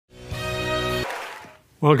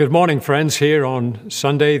Well, good morning, friends, here on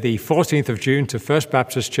Sunday, the 14th of June to First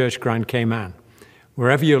Baptist Church, Grand Cayman.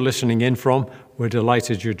 Wherever you're listening in from, we're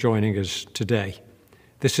delighted you're joining us today.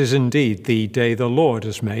 This is indeed the day the Lord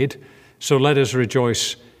has made, so let us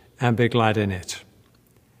rejoice and be glad in it.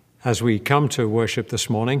 As we come to worship this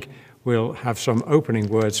morning, we'll have some opening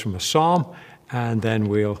words from a psalm, and then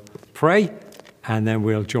we'll pray, and then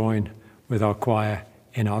we'll join with our choir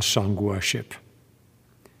in our sung worship.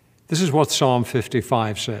 This is what Psalm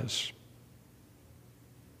 55 says.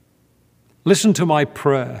 Listen to my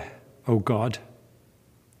prayer, O God.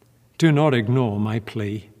 Do not ignore my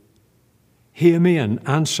plea. Hear me and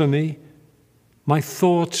answer me. My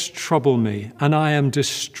thoughts trouble me, and I am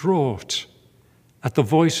distraught at the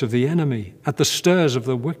voice of the enemy, at the stirs of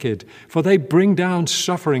the wicked, for they bring down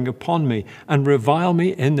suffering upon me and revile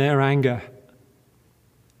me in their anger.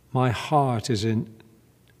 My heart is in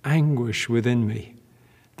anguish within me.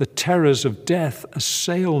 The terrors of death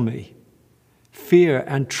assail me. Fear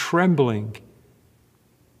and trembling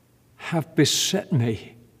have beset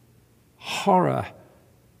me. Horror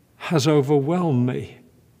has overwhelmed me.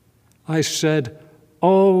 I said,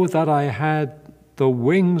 "Oh, that I had the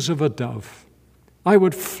wings of a dove. I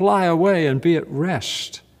would fly away and be at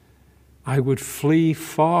rest. I would flee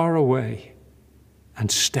far away and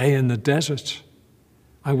stay in the desert.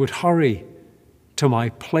 I would hurry to my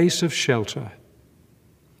place of shelter,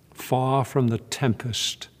 far from the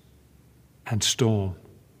tempest and storm."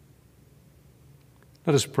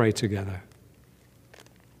 Let us pray together.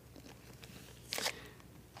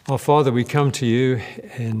 Our Father, we come to you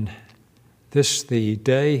in this, the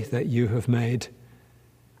day that you have made,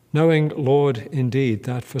 knowing, Lord, indeed,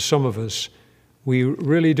 that for some of us, we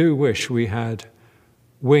really do wish we had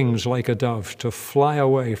wings like a dove to fly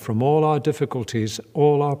away from all our difficulties,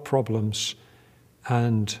 all our problems,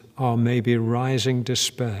 and our maybe rising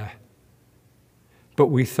despair. But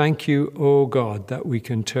we thank you, O God, that we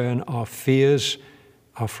can turn our fears,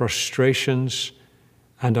 our frustrations,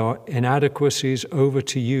 and our inadequacies over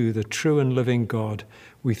to you, the true and living God.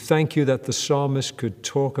 We thank you that the psalmist could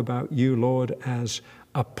talk about you, Lord, as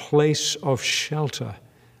a place of shelter,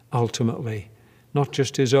 ultimately. Not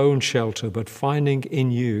just his own shelter, but finding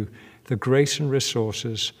in you the grace and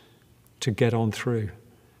resources to get on through.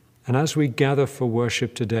 And as we gather for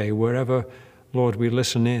worship today, wherever, Lord, we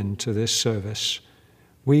listen in to this service,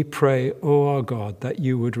 we pray, O our God, that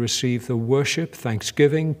you would receive the worship,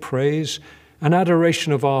 thanksgiving, praise, and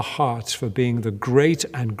adoration of our hearts for being the great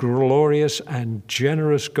and glorious and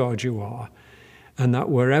generous God you are, and that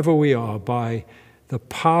wherever we are, by the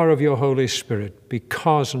power of your Holy Spirit,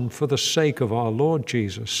 because and for the sake of our Lord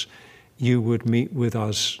Jesus, you would meet with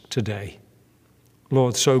us today.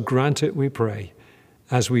 Lord, so grant it, we pray,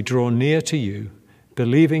 as we draw near to you,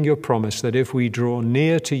 believing your promise that if we draw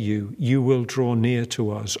near to you, you will draw near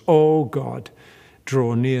to us. Oh God,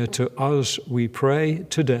 draw near to us, we pray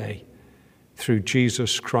today. Through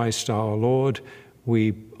Jesus Christ our Lord,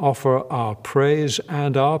 we offer our praise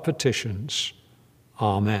and our petitions.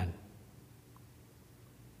 Amen.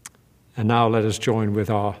 And now let us join with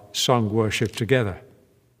our sung worship together.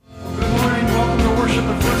 Good morning, welcome to worship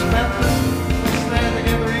at First Baptist. Let's stand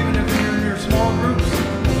together even if you're in your small groups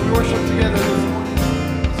as we worship together this morning.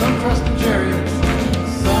 Some trust in chariots.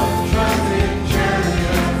 Some trust in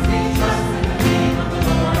chariots. We trust in the name of the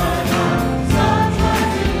Lord our God. Some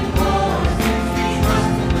trust in horses. We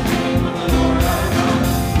trust in the name of the Lord our God.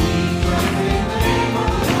 We trust in the name of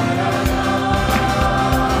the Lord our God.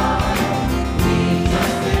 We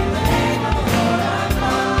trust in the name of the Lord our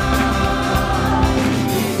God.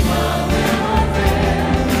 His love never fails.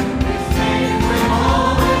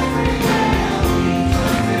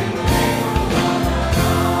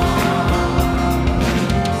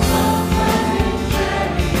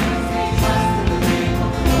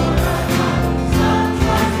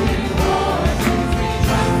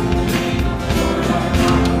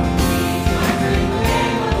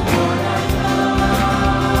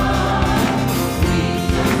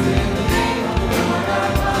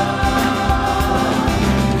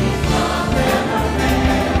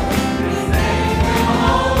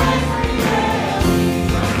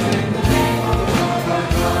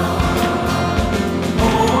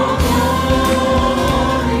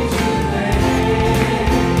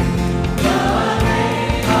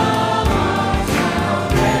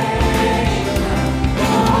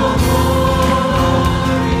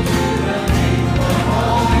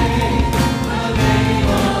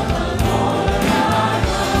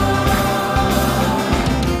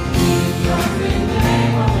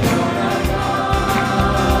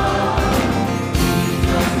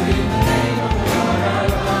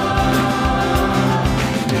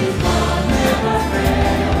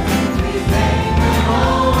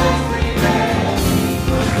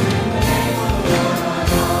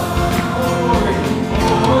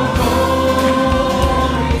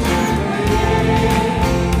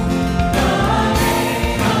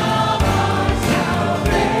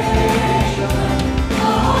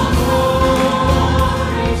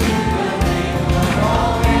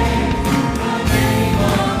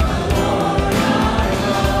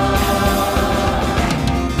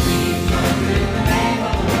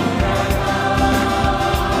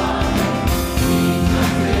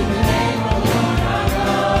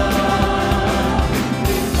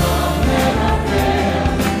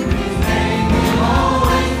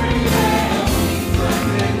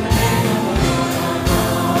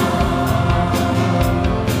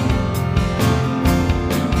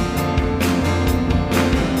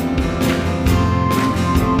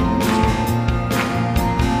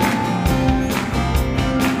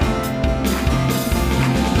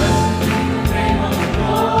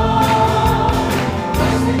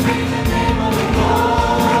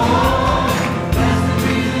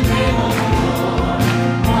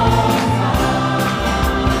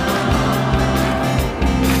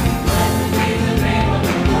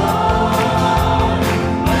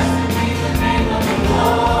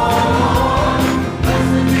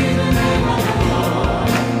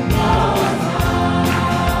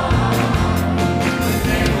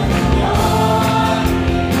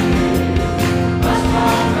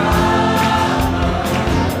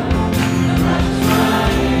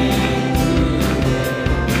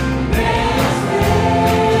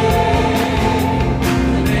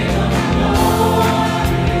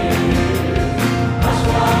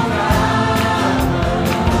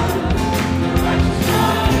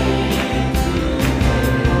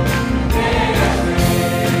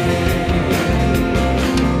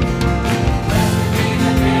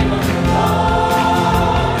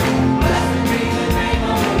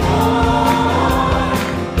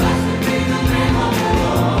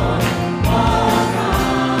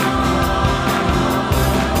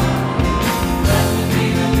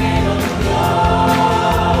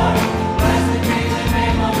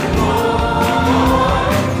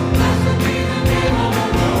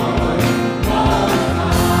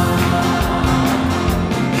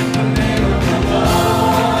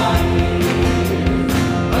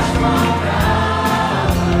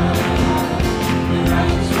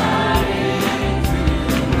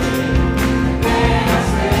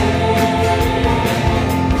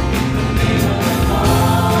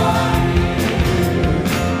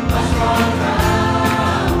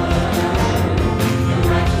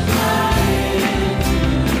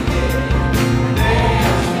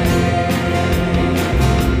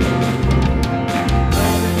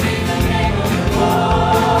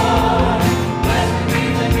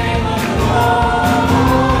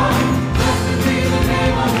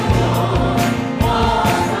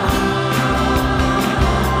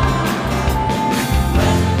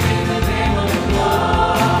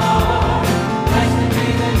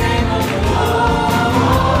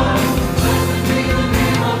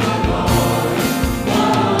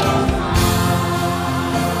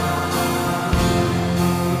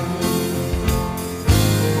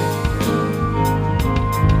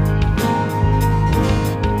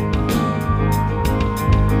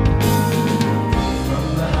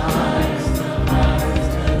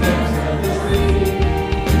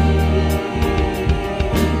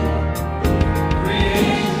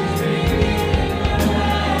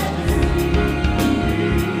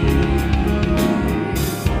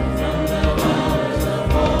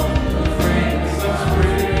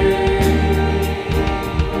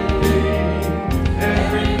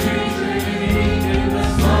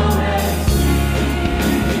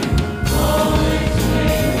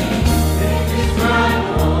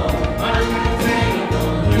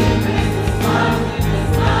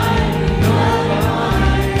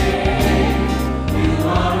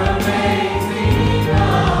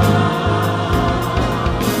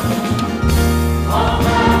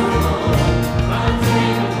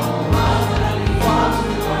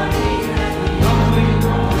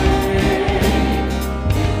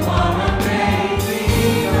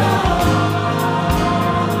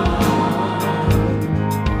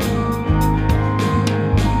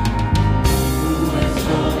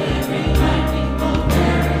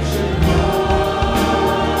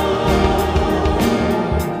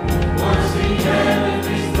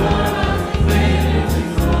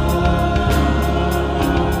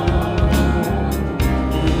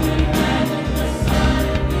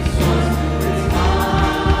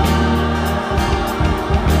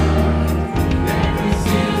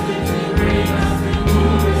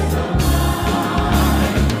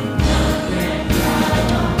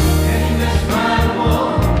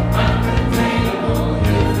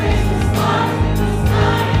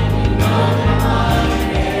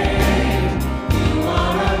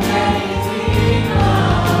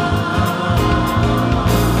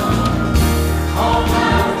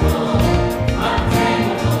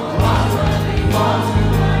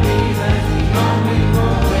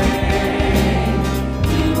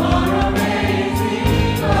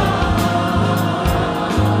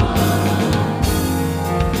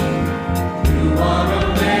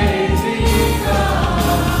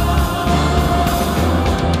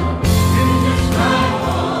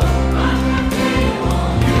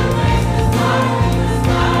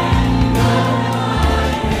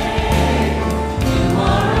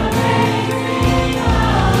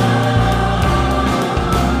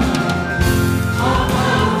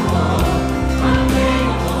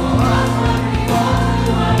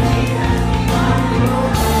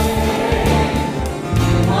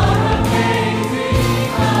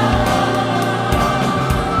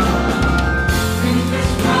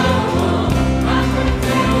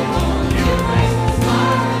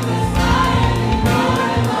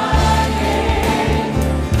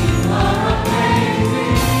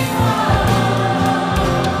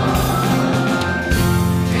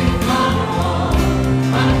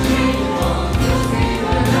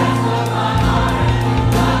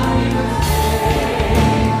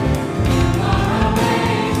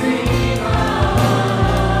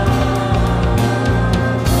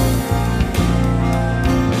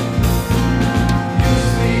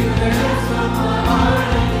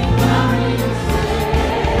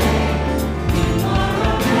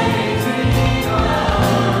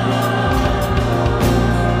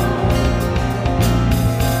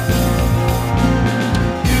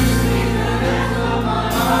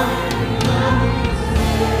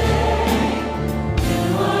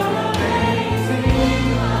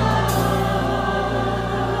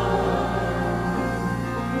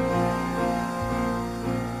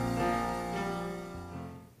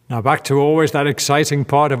 Now back to always that exciting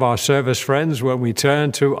part of our service, friends, when we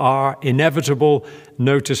turn to our inevitable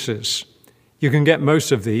notices. You can get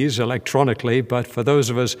most of these electronically, but for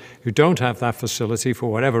those of us who don't have that facility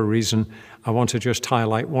for whatever reason, I want to just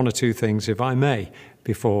highlight one or two things, if I may,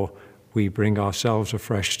 before we bring ourselves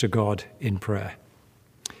afresh to God in prayer.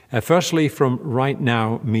 Firstly, from Right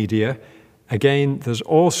Now Media, again, there's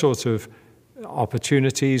all sorts of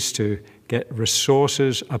opportunities to get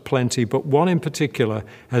resources aplenty, but one in particular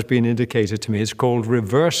has been indicated to me. It's called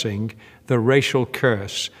Reversing the Racial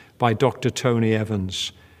Curse by Dr. Tony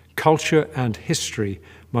Evans. Culture and history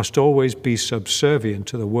must always be subservient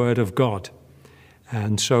to the Word of God.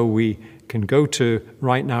 And so we can go to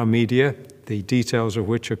Right Now Media, the details of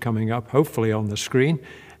which are coming up, hopefully on the screen.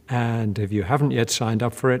 And if you haven't yet signed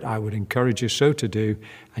up for it, I would encourage you so to do,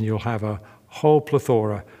 and you'll have a whole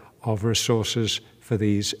plethora of resources for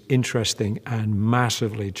these interesting and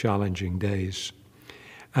massively challenging days.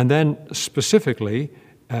 And then specifically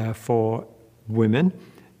for women,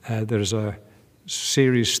 there's a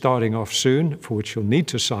series starting off soon for which you'll need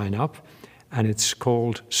to sign up, and it's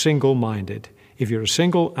called Single-Minded. If you're a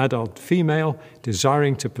single adult female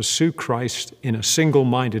desiring to pursue Christ in a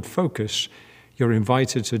single-minded focus, you're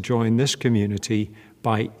invited to join this community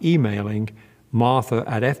by emailing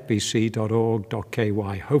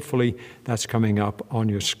martha@fbc.org.ky. Hopefully that's coming up on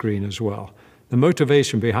your screen as well. The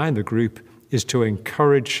motivation behind the group is to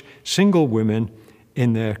encourage single women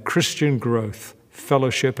in their Christian growth,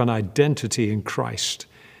 fellowship, and identity in Christ.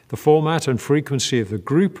 The format and frequency of the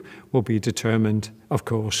group will be determined, of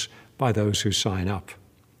course, by those who sign up.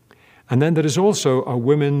 And then there is also a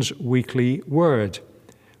Women's Weekly Word.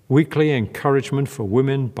 Weekly encouragement for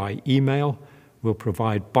women by email will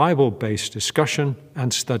provide Bible-based discussion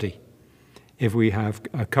and study. If we have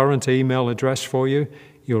a current email address for you,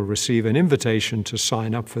 you'll receive an invitation to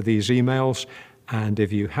sign up for these emails. And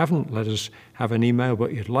if you haven't let us have an email,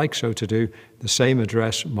 but you'd like so to do, the same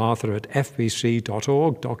address,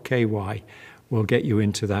 martha@fbc.org.ky, will get you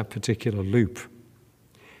into that particular loop.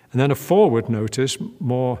 And then a forward notice,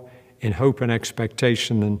 more in hope and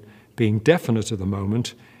expectation than being definite at the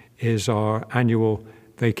moment, is our annual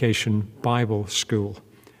Vacation Bible School.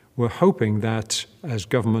 We're hoping that as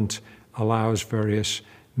government allows various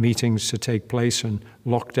meetings to take place and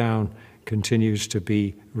lockdown continues to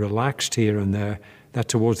be relaxed here and there, that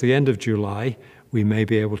towards the end of July, we may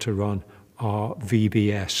be able to run our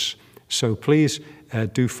VBS. So please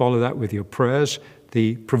do follow that with your prayers.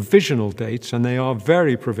 The provisional dates, and they are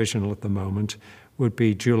very provisional at the moment, would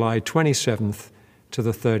be July 27th to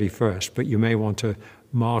the 31st, but you may want to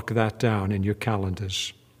mark that down in your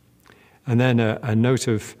calendars. And then a note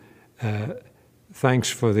of thanks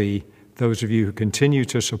for those of you who continue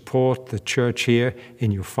to support the church here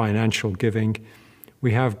in your financial giving.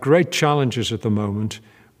 We have great challenges at the moment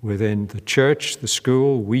within the church, the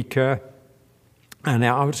school, WeCare, and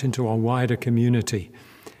out into our wider community.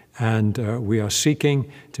 And we are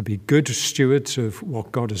seeking to be good stewards of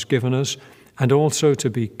what God has given us, and also to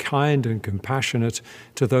be kind and compassionate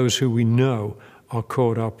to those who we know are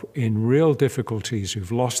caught up in real difficulties,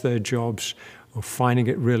 who've lost their jobs or finding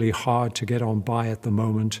it really hard to get on by at the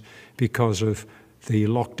moment because of the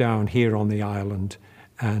lockdown here on the island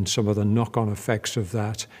and some of the knock-on effects of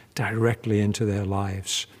that directly into their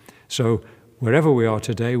lives. So wherever we are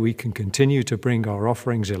today, we can continue to bring our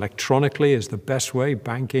offerings electronically as the best way,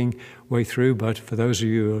 banking way through. But for those of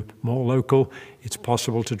you who are more local, it's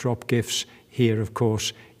possible to drop gifts here, of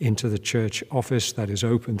course, into the church office that is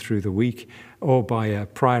open through the week, or by a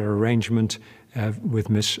prior arrangement with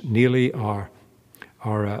Miss Neely, our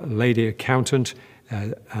lady accountant,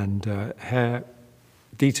 and her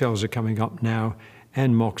details are coming up now,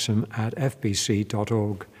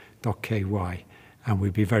 nmoxham@fbc.org.ky. And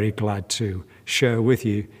we'd be very glad to share with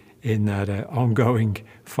you in that ongoing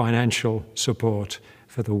financial support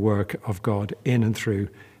for the work of God in and through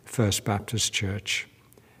First Baptist Church.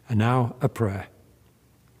 And now a prayer.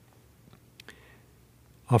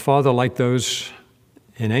 Our Father, like those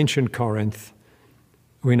in ancient Corinth,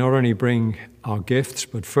 we not only bring our gifts,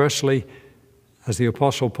 but firstly, as the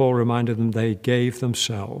Apostle Paul reminded them, they gave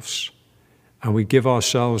themselves. And we give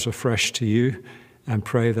ourselves afresh to you and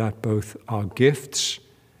pray that both our gifts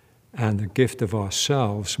and the gift of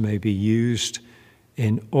ourselves may be used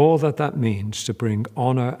in all that means to bring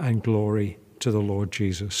honor and glory to the Lord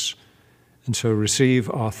Jesus. And so receive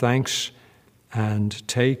our thanks and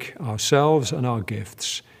take ourselves and our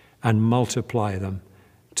gifts and multiply them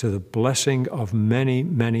to the blessing of many,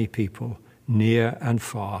 many people, near and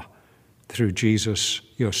far. Through Jesus,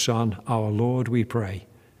 your Son, our Lord, we pray.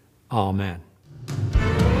 Amen.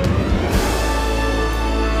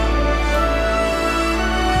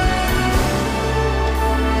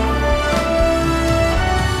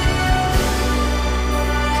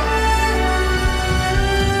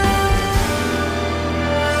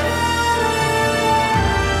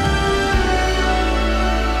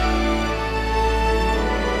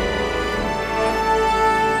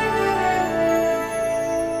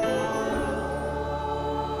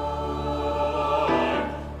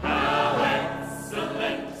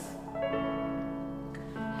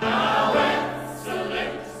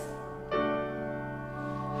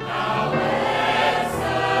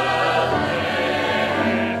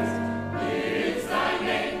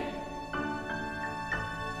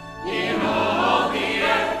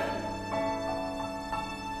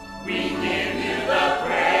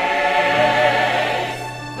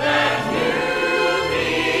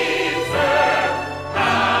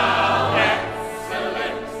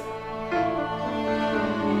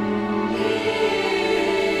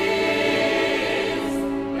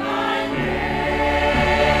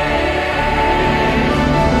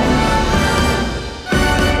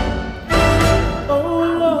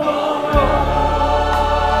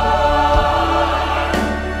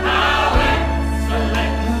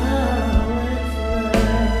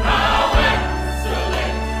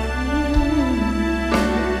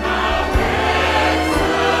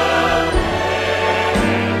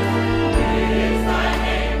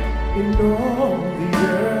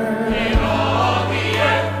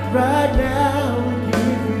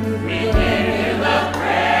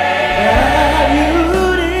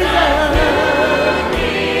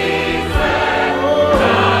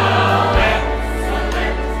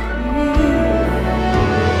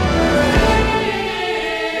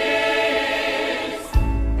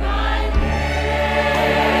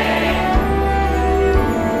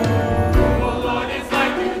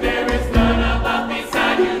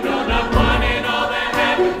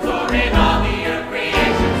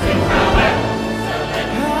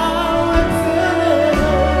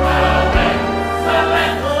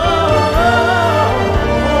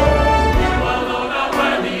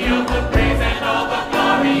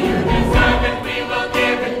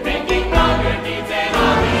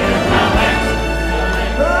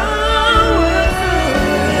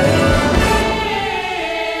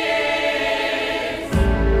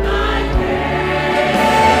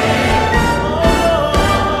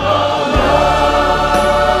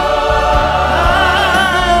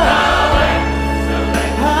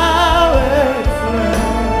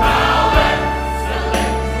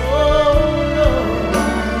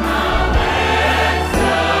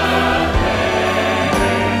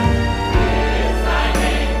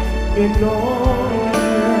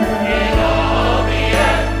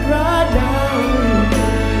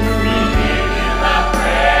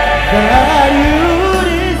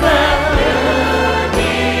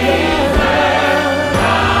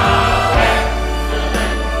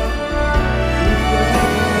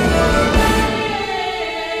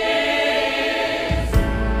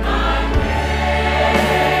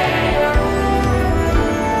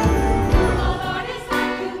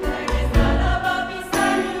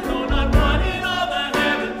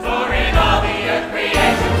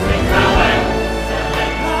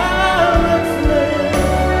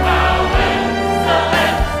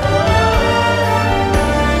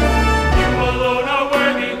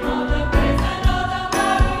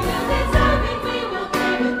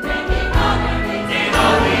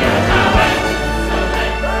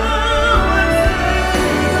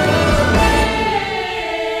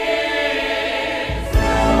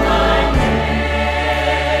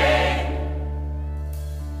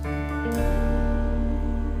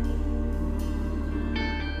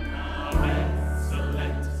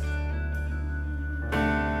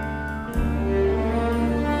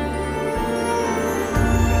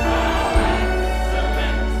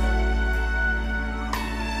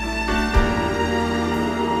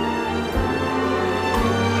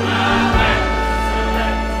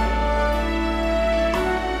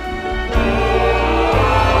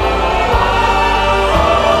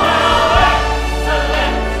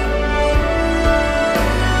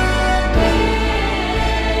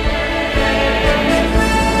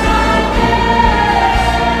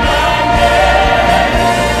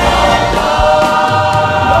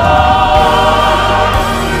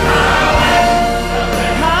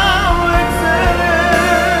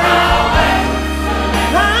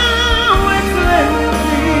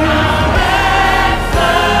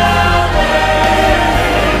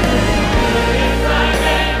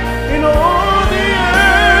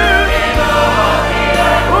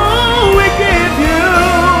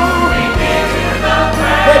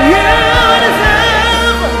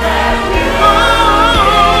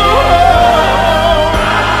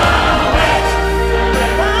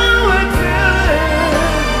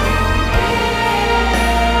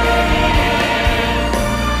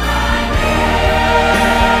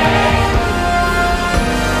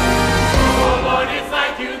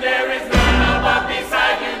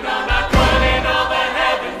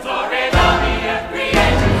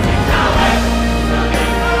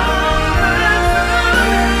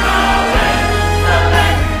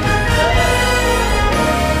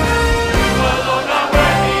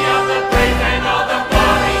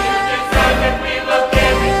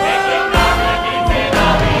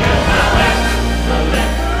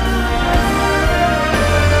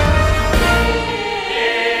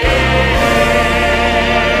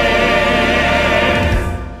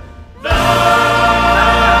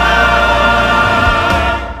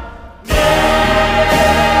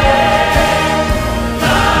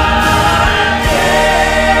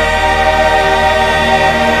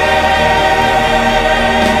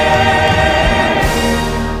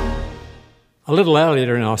 A little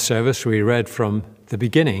earlier in our service, we read from the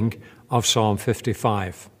beginning of Psalm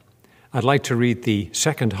 55. I'd like to read the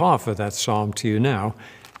second half of that psalm to you now,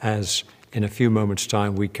 as in a few moments'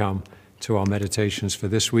 time we come to our meditations for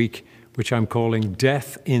this week, which I'm calling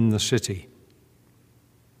Death in the City.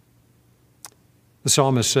 The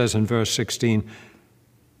psalmist says in verse 16,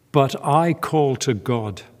 "But I call to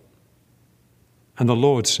God, and the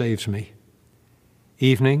Lord saves me.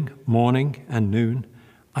 Evening, morning, and noon,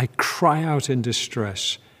 I cry out in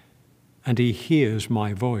distress, and he hears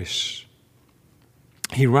my voice.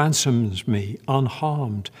 He ransoms me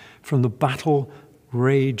unharmed from the battle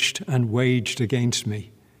raged and waged against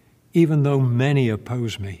me, even though many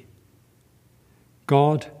oppose me.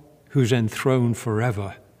 God, who's enthroned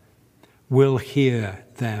forever, will hear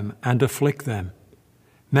them and afflict them,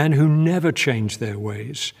 men who never change their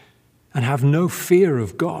ways and have no fear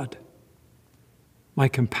of God. My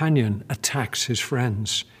companion attacks his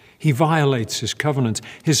friends. He violates his covenant.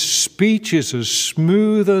 His speech is as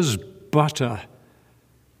smooth as butter,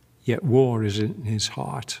 yet war is in his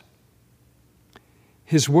heart.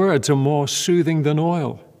 His words are more soothing than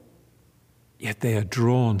oil, yet they are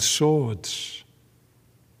drawn swords.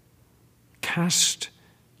 Cast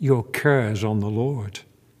your cares on the Lord,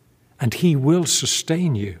 and he will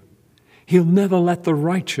sustain you. He'll never let the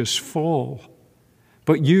righteous fall.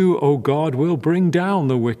 But you, O God, will bring down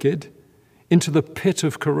the wicked into the pit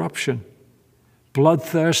of corruption.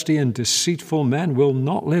 Bloodthirsty and deceitful men will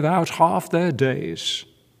not live out half their days.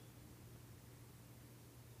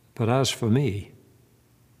 But as for me,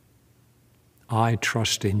 I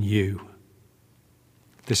trust in you."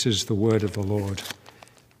 This is the word of the Lord.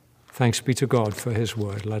 Thanks be to God for his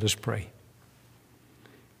word. Let us pray.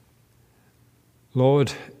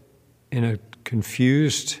 Lord, in a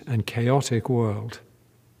confused and chaotic world,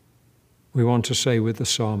 we want to say with the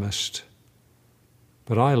psalmist,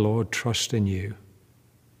 "But I, Lord, trust in you."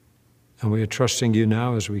 And we are trusting you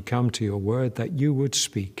now as we come to your word that you would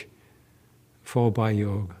speak. For by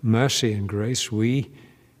your mercy and grace, we,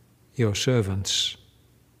 your servants,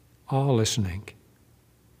 are listening.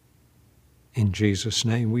 In Jesus'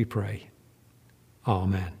 name we pray.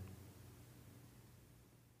 Amen.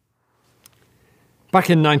 Back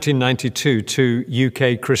in 1992, two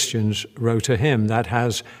UK Christians wrote a hymn that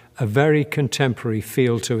has a very contemporary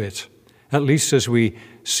feel to it, at least as we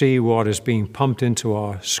see what is being pumped into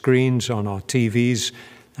our screens, on our TVs,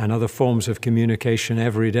 and other forms of communication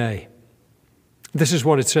every day. This is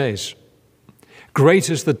what it says: "Great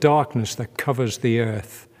is the darkness that covers the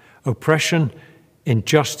earth, oppression,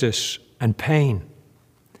 injustice, and pain.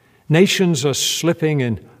 Nations are slipping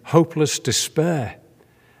in hopeless despair,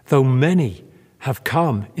 though many have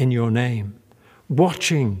come in your name,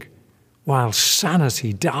 watching while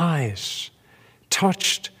sanity dies,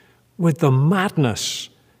 touched with the madness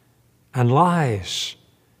and lies."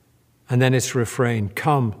 And then its refrain,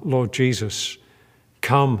 "Come, Lord Jesus,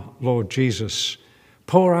 come, Lord Jesus,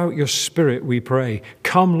 pour out your Spirit, we pray.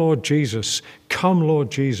 Come, Lord Jesus, come,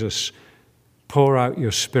 Lord Jesus, pour out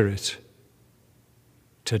your Spirit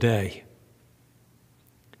today."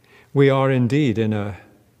 We are indeed in a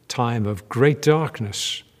time of great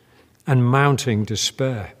darkness and mounting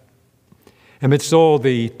despair. Amidst all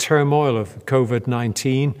the turmoil of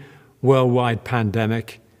COVID-19 worldwide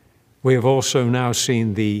pandemic, we have also now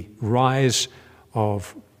seen the rise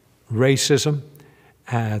of racism,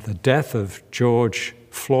 the death of George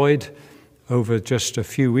Floyd over just a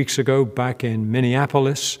few weeks ago back in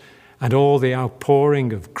Minneapolis, and all the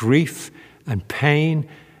outpouring of grief and pain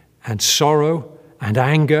and sorrow and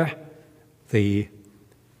anger, the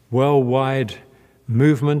worldwide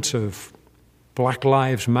movement of Black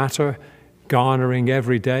Lives Matter garnering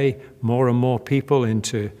every day more and more people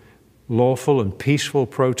into lawful and peaceful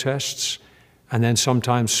protests, and then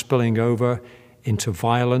sometimes spilling over into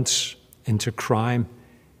violence, into crime,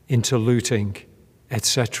 into looting,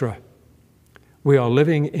 etc. We are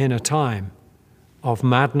living in a time of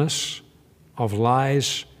madness, of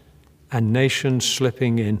lies, and nations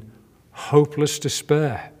slipping in hopeless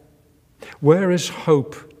despair. Where is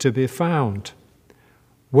hope to be found?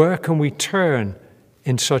 Where can we turn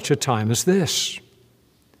in such a time as this?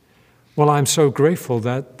 Well, I'm so grateful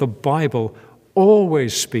that the Bible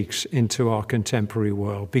always speaks into our contemporary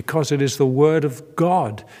world, because it is the Word of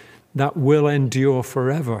God that will endure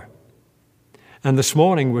forever. And this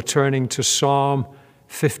morning we're turning to Psalm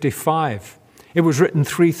 55. It was written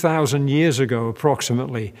 3,000 years ago,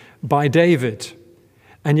 approximately, by David.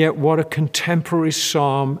 And yet what a contemporary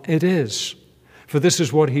psalm it is. For this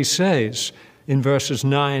is what he says in verses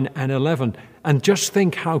 9 and 11. And just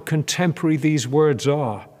think how contemporary these words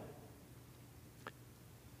are.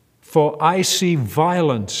 "For I see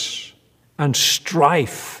violence and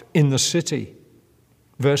strife in the city.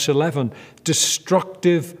 Verse 11,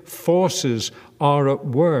 destructive forces are at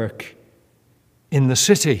work in the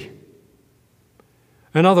city.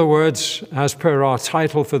 In other words, as per our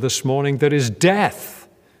title for this morning, there is death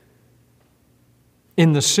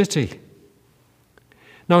in the city.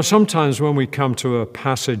 Now, sometimes when we come to a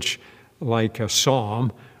passage like a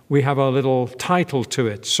psalm, we have a little title to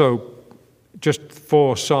it. So just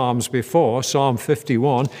 4 psalms before, Psalm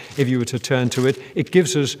 51, if you were to turn to it, it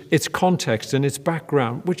gives us its context and its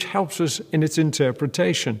background, which helps us in its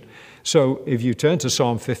interpretation. So if you turn to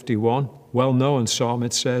Psalm 51, well-known psalm,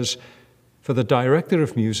 it says, "For the director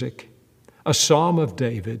of music, a psalm of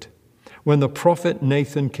David, when the prophet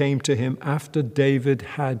Nathan came to him after David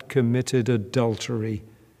had committed adultery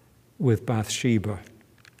with Bathsheba."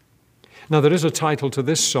 Now, there is a title to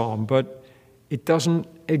this psalm, but it doesn't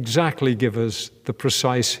exactly give us the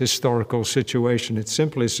precise historical situation. It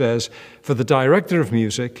simply says, "For the director of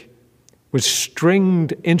music, with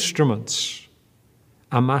stringed instruments,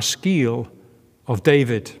 a maskil of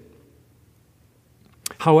David."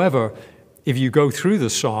 However, if you go through the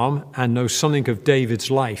psalm and know something of David's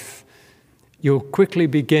life, you'll quickly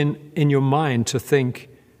begin in your mind to think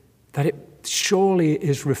that it surely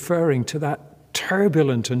is referring to that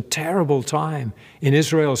turbulent and terrible time in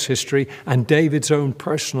Israel's history and David's own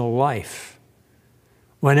personal life,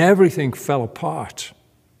 when everything fell apart.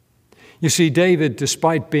 You see, David,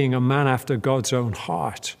 despite being a man after God's own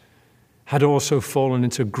heart, had also fallen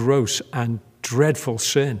into gross and dreadful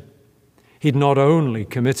sin. He'd not only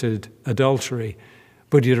committed adultery,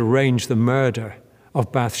 but he'd arranged the murder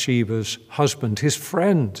of Bathsheba's husband, his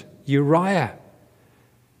friend Uriah.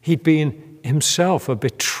 He'd been himself a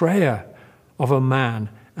betrayer of a man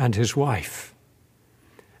and his wife.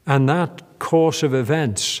 And that course of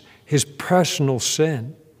events, his personal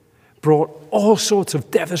sin, brought all sorts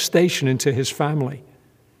of devastation into his family.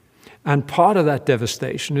 And part of that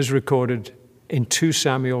devastation is recorded in 2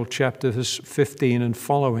 Samuel chapters 15 and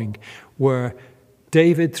following, where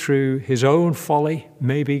David, through his own folly,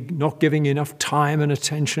 maybe not giving enough time and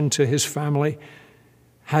attention to his family,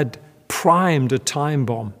 had primed a time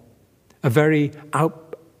bomb. A very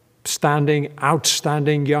outstanding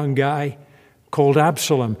young guy called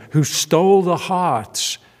Absalom, who stole the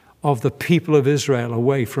hearts of the people of Israel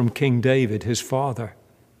away from King David, his father.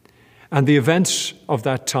 And the events of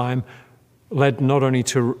that time led not only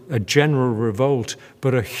to a general revolt,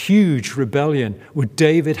 but a huge rebellion, with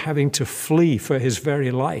David having to flee for his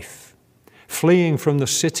very life, fleeing from the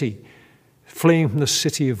city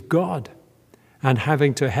of God, and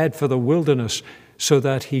having to head for the wilderness so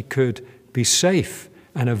that he could be safe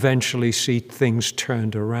and eventually see things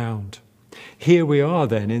turned around. Here we are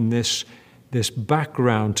then in this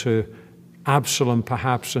background to Absalom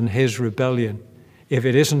perhaps and his rebellion. If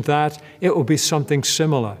it isn't that, it will be something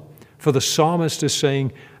similar. For the psalmist is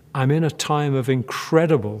saying, I'm in a time of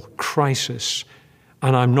incredible crisis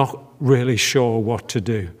and I'm not really sure what to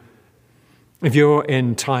do. If you're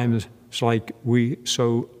in times like we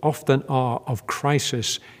so often are of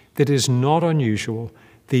crisis, that is not unusual.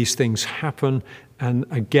 These things happen, and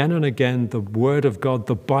again, the Word of God,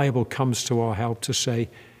 the Bible, comes to our help to say,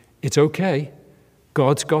 it's okay.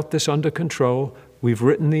 God's got this under control. We've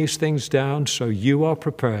written these things down, so you are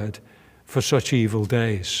prepared for such evil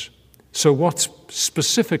days. So what's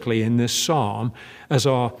specifically in this psalm as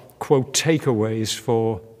our, quote, takeaways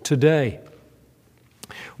for today?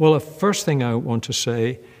 Well, the first thing I want to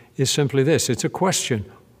say is simply this. It's a question.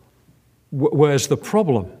 Where's the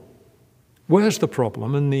problem? Where's the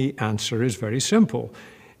problem? And the answer is very simple.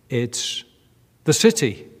 It's the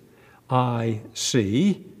city. I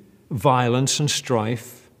see violence and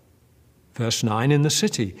strife. Verse 9, in the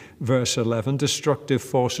city. Verse 11, destructive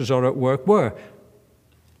forces are at work. Where?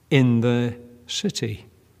 In the city.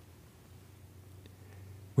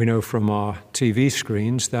 We know from our TV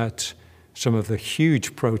screens that some of the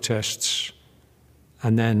huge protests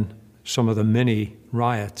and then some of the mini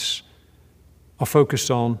riots are focused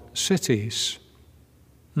on cities.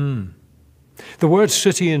 The word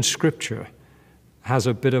city in Scripture has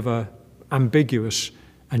a bit of an ambiguous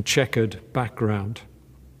and checkered background.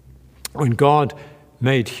 When God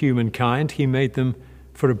made humankind, he made them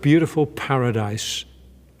for a beautiful paradise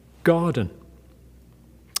garden.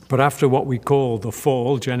 But after what we call the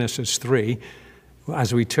fall, Genesis 3,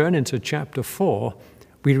 as we turn into chapter 4,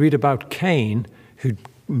 we read about Cain, who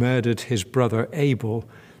murdered his brother Abel,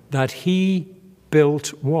 that he built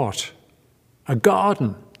what? A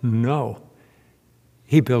garden? No.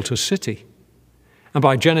 He built a city. And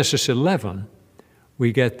by Genesis 11,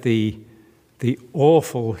 we get the the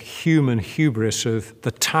awful human hubris of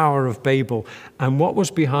the Tower of Babel. And what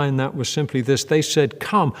was behind that was simply this. They said,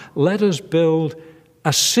 come, let us build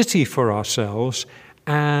a city for ourselves,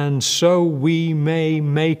 and so we may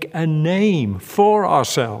make a name for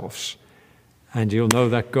ourselves. And you'll know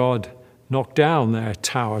that God knocked down their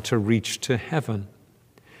tower to reach to heaven.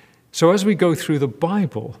 So as we go through the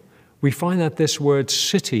Bible, we find that this word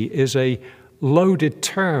city is a loaded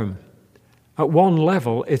term. At one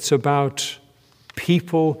level, it's about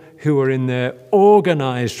people who are in their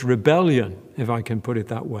organized rebellion, if I can put it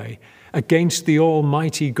that way, against the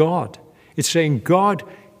Almighty God. It's saying, God,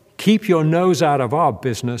 keep your nose out of our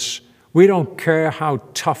business. We don't care how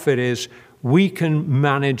tough it is. We can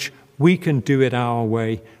manage. We can do it our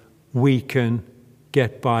way. We can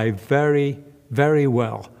get by very, very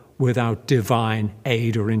well without divine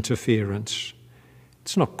aid or interference.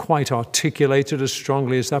 It's not quite articulated as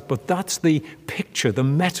strongly as that, but that's the picture, the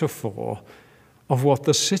metaphor of what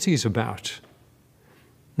the city's about.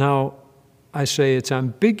 Now, I say it's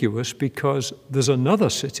ambiguous because there's another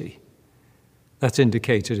city that's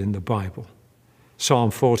indicated in the Bible. Psalm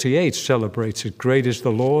 48 celebrates it. Great is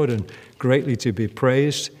the Lord and greatly to be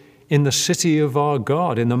praised in the city of our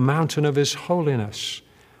God, in the mountain of his holiness.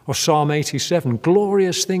 Or Psalm 87,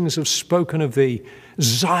 glorious things have spoken of thee,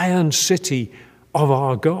 Zion city of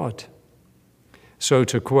our God. So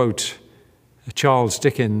to quote Charles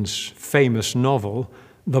Dickens' famous novel,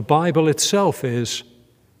 the Bible itself is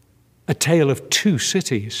a tale of two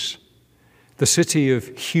cities. The city of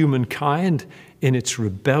humankind in its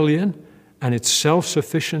rebellion and its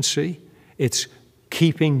self-sufficiency, its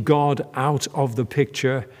keeping God out of the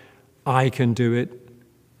picture. I can do it,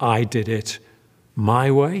 I did it, my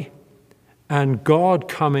way. And God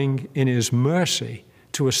coming in his mercy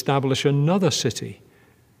to establish another city,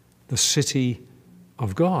 the city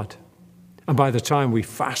of God. And by the time we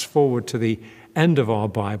fast forward to the end of our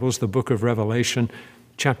Bibles, the book of Revelation,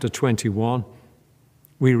 chapter 21,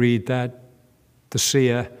 we read that the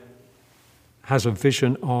seer has a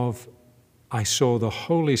vision of, I saw the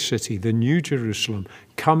holy city, the New Jerusalem,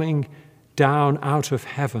 coming down out of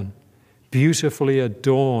heaven, beautifully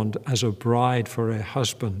adorned as a bride for her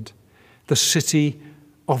husband, the city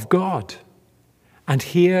of God. And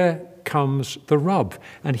here comes the rub,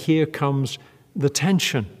 and here comes the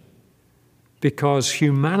tension, because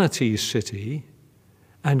humanity's city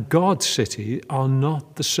and God's city are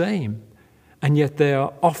not the same, and yet they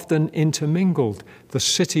are often intermingled. The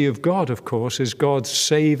city of God, of course, is God's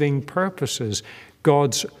saving purposes,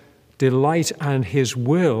 God's delight and his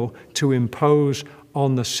will to impose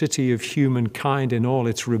on the city of humankind in all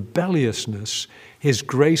its rebelliousness, his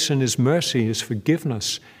grace and his mercy, his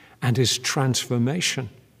forgiveness, and his transformation.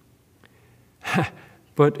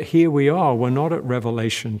 But here we are, we're not at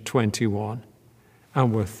Revelation 21.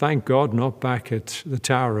 And we're, thank God, not back at the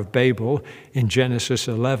Tower of Babel in Genesis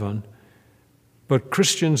 11. But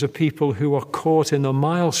Christians are people who are caught in the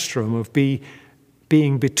maelstrom of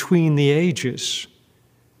being between the ages,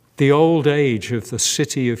 the old age of the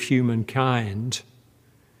city of humankind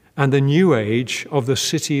and the new age of the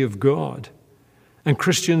city of God. And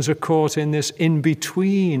Christians are caught in this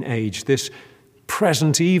in-between age, this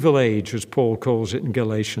present evil age, as Paul calls it in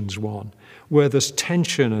Galatians 1, where there's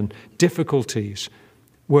tension and difficulties,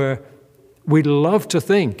 where we'd love to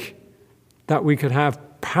think that we could have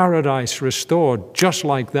paradise restored just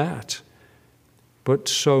like that. But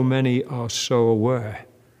so many are so aware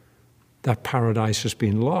that paradise has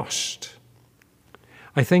been lost.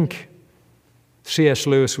 I think C.S.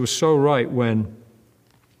 Lewis was so right when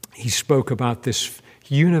he spoke about this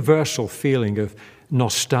universal feeling of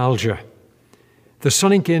nostalgia. There's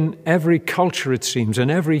something in every culture, it seems,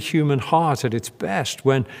 and every human heart at its best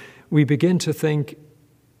when we begin to think,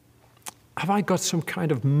 have I got some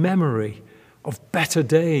kind of memory of better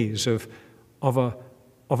days, of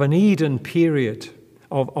an Eden period,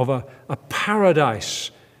 of a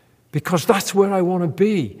paradise, because that's where I want to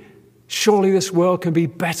be. Surely this world can be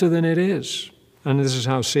better than it is. And this is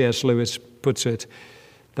how C.S. Lewis puts it,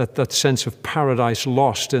 that sense of paradise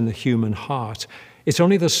lost in the human heart. It's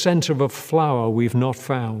only the scent of a flower we've not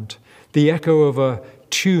found, the echo of a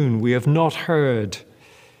tune we have not heard,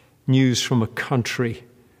 news from a country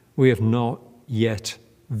we have not yet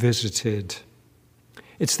visited.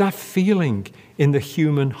 It's that feeling in the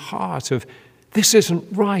human heart of, this isn't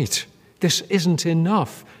right, this isn't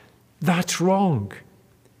enough, that's wrong.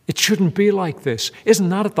 It shouldn't be like this. Isn't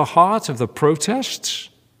that at the heart of the protests?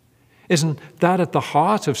 Isn't that at the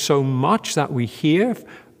heart of so much that we hear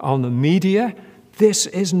on the media? This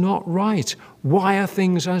is not right. Why are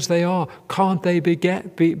things as they are? Can't they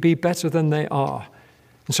be better than they are?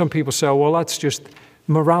 And some people say, well, that's just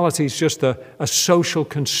morality is just a social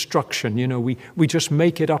construction. You know, we just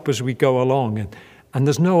make it up as we go along. And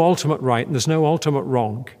there's no ultimate right and there's no ultimate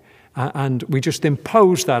wrong. And we just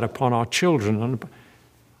impose that upon our children. And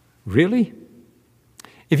really?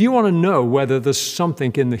 If you want to know whether there's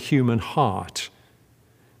something in the human heart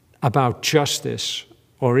about justice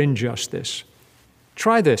or injustice,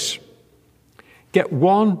 try this. Get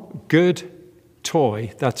one good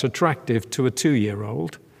toy that's attractive to a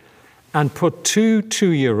 2-year-old and put 2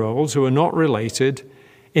 2-year-olds who are not related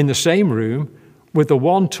in the same room with the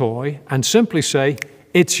one toy and simply say,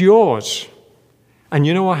 it's yours. And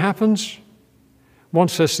you know what happens? One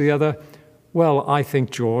says to the other, well, I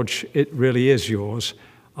think, George, it really is yours.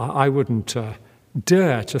 I wouldn't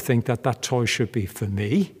dare to think that that toy should be for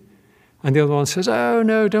me. And the other one says, oh,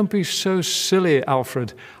 no, don't be so silly,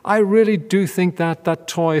 Alfred. I really do think that that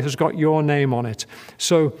toy has got your name on it.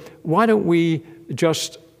 So why don't we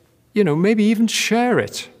just, maybe even share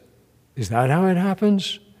it? Is that how it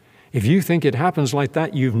happens? If you think it happens like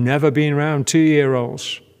that, you've never been around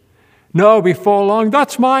 2-year-olds. No, before long,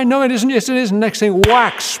 that's mine. No, it isn't. Yes, it isn't. Next thing,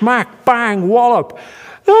 whack, smack, bang, wallop.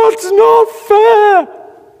 That's not fair.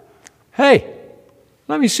 Hey,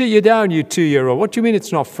 let me sit you down, you 2-year-old. What do you mean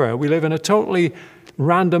it's not fair? We live in a totally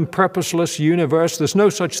random, purposeless universe. There's no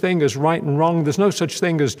such thing as right and wrong. There's no such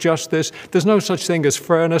thing as justice. There's no such thing as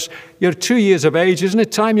fairness. You're 2 years of age. Isn't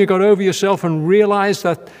it time you got over yourself and realized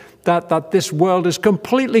that this world is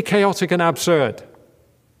completely chaotic and absurd?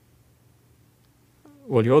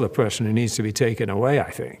 Well, you're the person who needs to be taken away,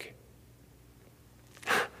 I think.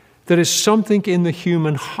 There is something in the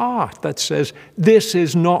human heart that says, this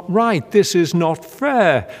is not right, this is not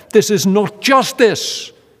fair, this is not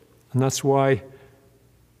justice. And that's why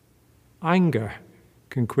anger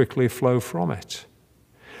can quickly flow from it.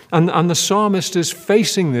 And the psalmist is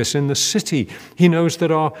facing this in the city. He knows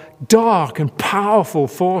there are dark and powerful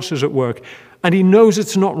forces at work, and he knows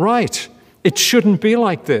it's not right. It shouldn't be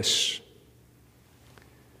like this.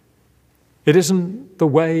 It isn't the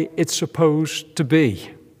way it's supposed to be,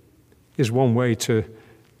 is one way to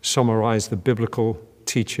summarize the biblical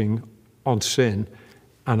teaching on sin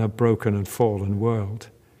and a broken and fallen world.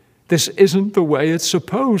 This isn't the way it's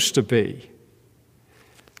supposed to be.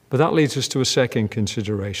 But that leads us to a second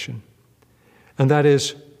consideration, and that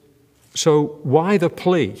is, so why the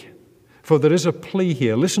plea? For there is a plea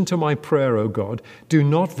here. Listen to my prayer, O God. Do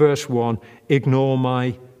not, verse 1, ignore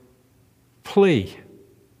my plea.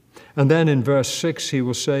 And then in verse 6 he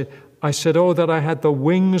will say, I said, oh, that I had the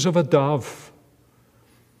wings of a dove.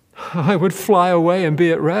 I would fly away and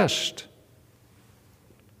be at rest.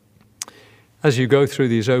 As you go through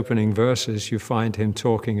these opening verses, you find him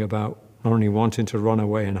talking about not only wanting to run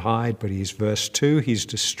away and hide, but verse 2, he's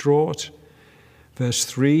distraught. Verse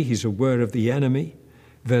 3, he's aware of the enemy.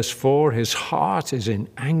 Verse 4, his heart is in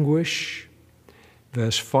anguish.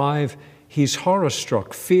 Verse 5, he's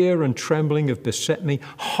horror-struck. Fear and trembling have beset me.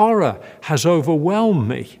 Horror has overwhelmed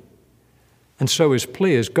me. And so his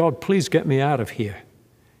plea is, God, please get me out of here.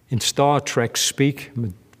 In Star Trek speak,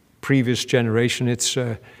 previous generation, it's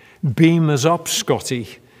beam us up,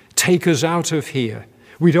 Scotty. Take us out of here.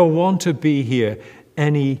 We don't want to be here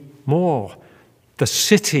anymore. The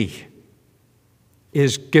city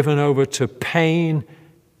is given over to pain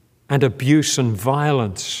and abuse and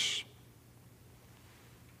violence.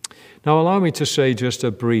 Now, allow me to say just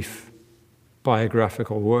a brief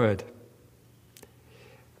biographical word,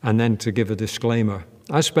 and then to give a disclaimer.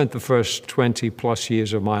 I spent the first 20-plus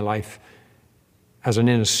years of my life as an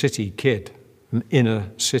inner-city kid, an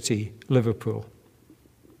inner-city Liverpool.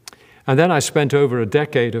 And then I spent over a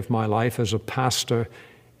decade of my life as a pastor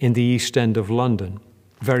in the East End of London,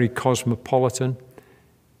 very cosmopolitan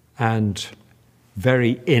and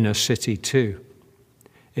very inner-city too.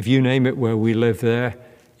 If you name it where we lived there,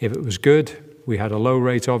 if it was good, we had a low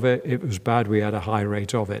rate of it. If it was bad, we had a high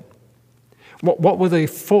rate of it. What were the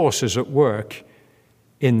forces at work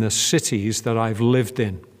in the cities that I've lived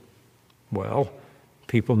in? Well,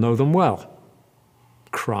 people know them well.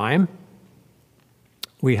 Crime.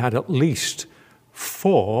 We had at least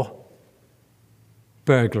 4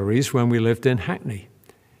 burglaries when we lived in Hackney.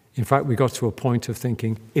 In fact, we got to a point of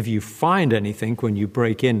thinking, if you find anything when you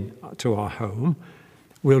break in to our home,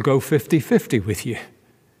 we'll go 50-50 with you.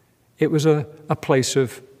 It was a place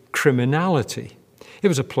of criminality. It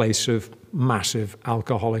was a place of massive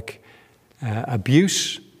alcoholic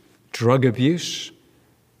abuse, drug abuse,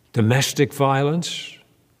 domestic violence,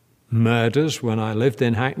 murders. When I lived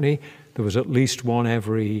in Hackney, there was at least one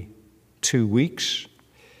every 2 weeks.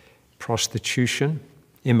 Prostitution,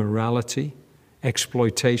 immorality,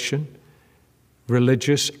 exploitation,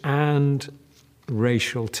 religious and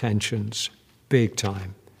racial tensions big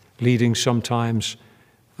time, leading sometimes,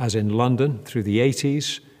 as in London through the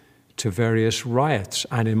 80s, to various riots,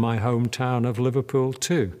 and in my hometown of Liverpool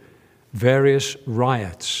too. Various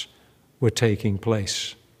riots were taking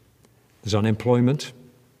place. There's unemployment,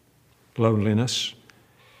 loneliness,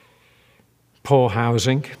 poor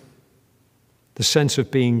housing, the sense of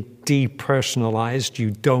being depersonalized.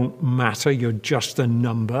 You don't matter, you're just a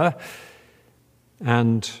number.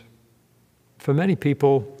 And for many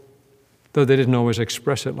people, though they didn't always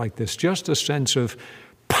express it like this, just a sense of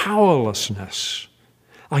powerlessness.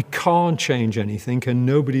 I can't change anything, and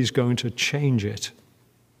nobody's going to change it.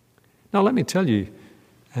 Now, let me tell you,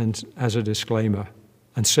 and as a disclaimer,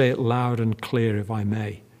 and say it loud and clear if I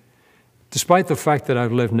may, despite the fact that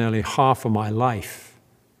I've lived nearly half of my life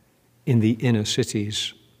in the inner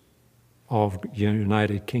cities of the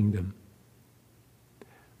United Kingdom,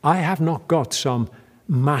 I have not got some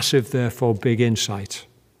massive, therefore big insight.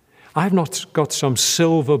 I have not got some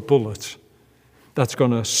silver bullet that's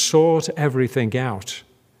going to sort everything out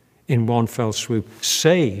in one fell swoop,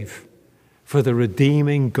 save for the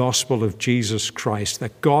redeeming gospel of Jesus Christ,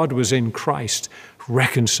 that God was in Christ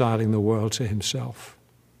reconciling the world to himself.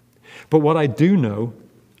 But what I do know,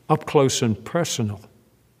 up close and personal,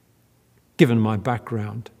 given my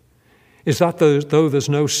background, is that though there's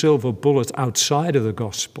no silver bullet outside of the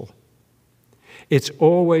gospel, it's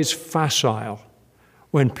always facile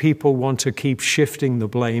when people want to keep shifting the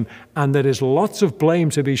blame, and there is lots of blame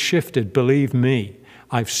to be shifted, believe me.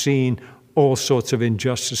 I've seen all sorts of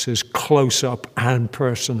injustices close up and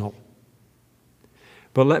personal.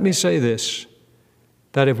 But let me say this,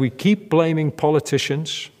 that if we keep blaming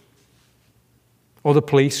politicians or the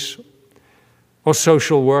police or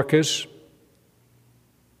social workers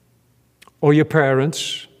or your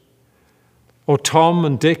parents or Tom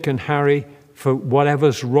and Dick and Harry for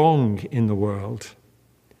whatever's wrong in the world,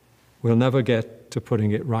 we'll never get to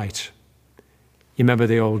putting it right. You remember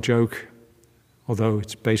the old joke, although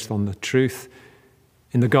it's based on the truth.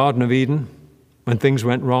 In the Garden of Eden, when things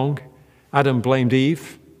went wrong, Adam blamed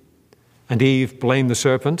Eve, and Eve blamed the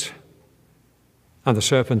serpent, and the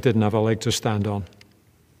serpent didn't have a leg to stand on.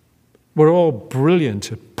 We're all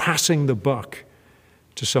brilliant at passing the buck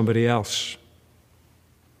to somebody else.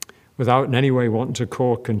 Without in any way wanting to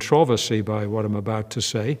cause controversy by what I'm about to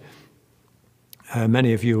say,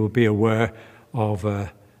 many of you will be aware of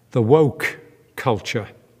the woke culture.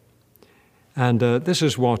 And this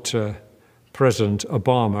is what President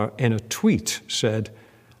Obama, in a tweet, said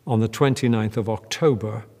on the 29th of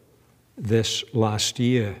October this last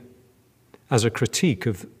year. As a critique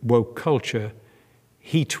of woke culture,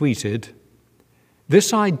 he tweeted,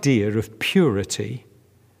 "This idea of purity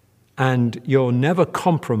and you're never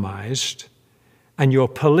compromised and you're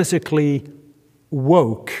politically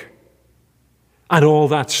woke and all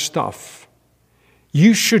that stuff,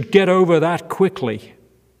 you should get over that quickly.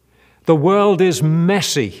 The world is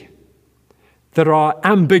messy. There are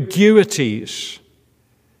ambiguities.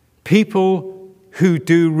 People who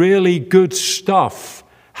do really good stuff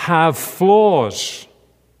have flaws."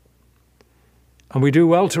 And we do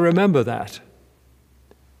well to remember that.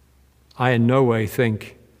 I in no way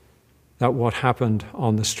think that what happened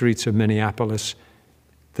on the streets of Minneapolis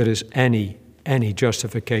there is any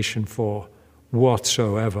justification for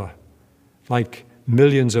whatsoever. Like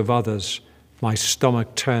millions of others, my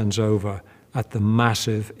stomach turns over at the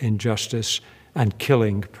massive injustice and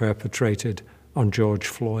killing perpetrated on George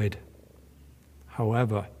Floyd.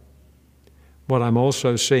 However, what I'm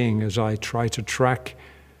also seeing as I try to track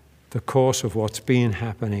the course of what's been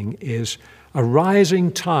happening is a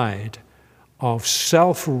rising tide of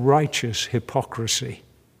self-righteous hypocrisy.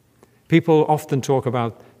 People often talk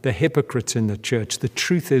about the hypocrites in the church. The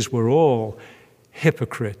truth is we're all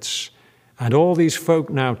hypocrites. And all these folk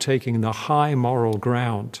now taking the high moral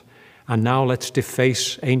ground. And now let's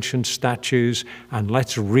deface ancient statues and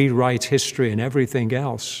let's rewrite history and everything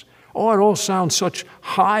else. Oh, it all sounds such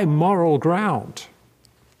high moral ground.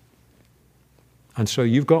 And so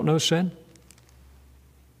you've got no sin?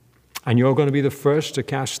 And you're going to be the first to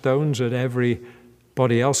cast stones at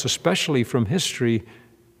everybody else, especially from history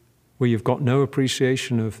where you've got no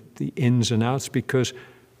appreciation of the ins and outs because,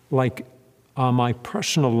 like, my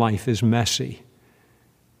personal life is messy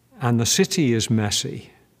and the city is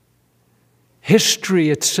messy. History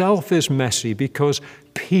itself is messy because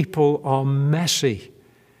people are messy.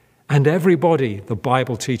 And everybody, the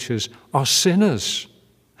Bible teaches, are sinners.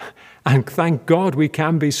 And thank God we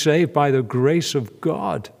can be saved by the grace of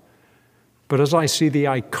God. But as I see the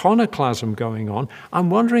iconoclasm going on, I'm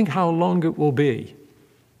wondering how long it will be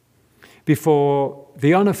before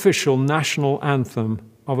the unofficial national anthem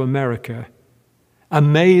of America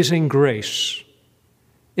Amazing Grace,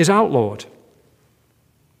 is outlawed.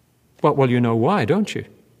 Well, you know why, don't you?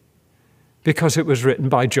 Because it was written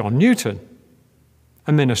by John Newton,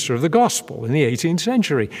 a minister of the gospel in the 18th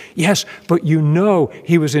century. Yes, but you know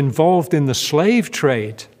he was involved in the slave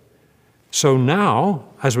trade. So now,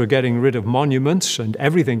 as we're getting rid of monuments and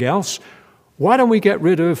everything else, why don't we get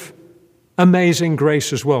rid of Amazing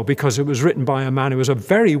Grace as well? Because it was written by a man who was a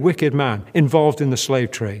very wicked man involved in the slave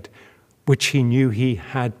trade, which he knew he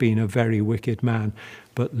had been a very wicked man.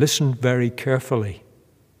 But listen very carefully.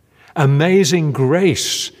 Amazing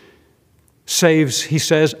Grace saves, he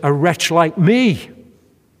says, a wretch like me.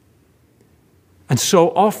 And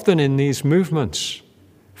so often in these movements,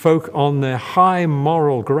 folk on their high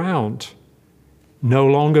moral ground no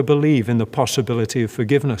longer believe in the possibility of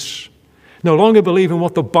forgiveness, no longer believe in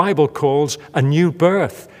what the Bible calls a new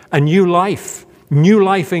birth, a new life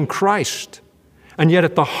in Christ. And yet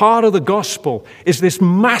at the heart of the gospel is this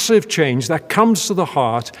massive change that comes to the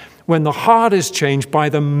heart when the heart is changed by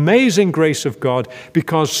the amazing grace of God,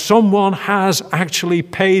 because someone has actually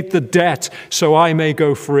paid the debt so I may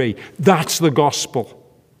go free. That's the gospel.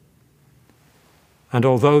 And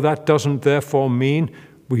although that doesn't therefore mean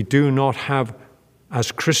we do not have,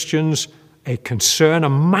 as Christians, a concern, a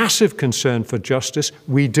massive concern for justice,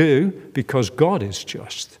 we do, because God is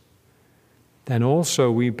just, then also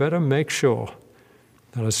we better make sure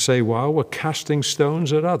that, as say, while we're casting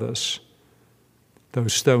stones at others,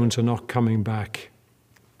 those stones are not coming back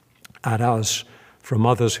at us from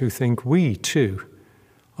others who think we too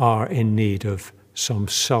are in need of some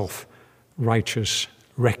self-righteous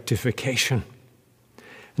rectification.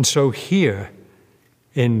 And so here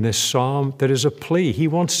in this psalm, there is a plea. He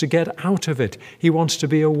wants to get out of it. He wants to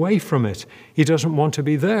be away from it. He doesn't want to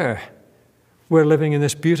be there. We're living in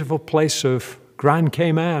this beautiful place of Grand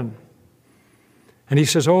Cayman. And he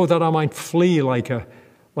says, oh, that I might flee like a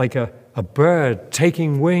bird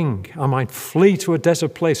taking wing. I might flee to a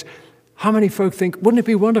desert place. How many folk think, wouldn't it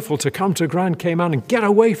be wonderful to come to Grand Cayman and get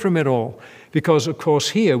away from it all? Because, of course,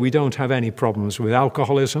 here we don't have any problems with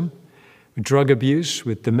alcoholism, with drug abuse,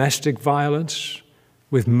 with domestic violence,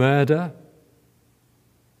 with murder.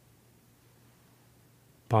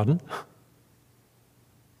 Pardon?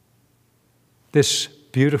 This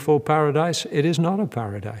beautiful paradise, it is not a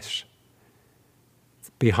paradise.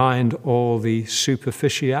 Behind all the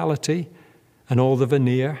superficiality and all the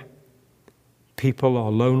veneer, people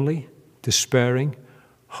are lonely, despairing,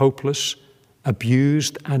 hopeless,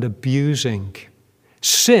 abused and abusing.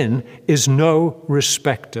 Sin is no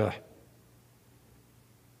respecter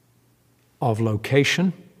of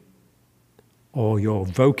location or your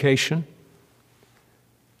vocation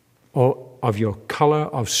or of your color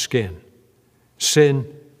of skin.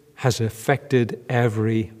 Sin has affected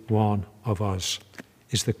every one of us,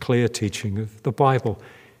 is the clear teaching of the Bible.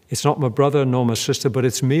 It's not my brother nor my sister, but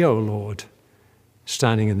it's me, O Lord,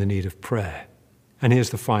 standing in the need of prayer. And here's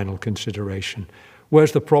the final consideration.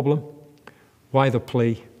 Where's the problem? Why the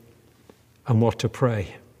plea? And what to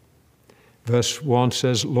pray? Verse 1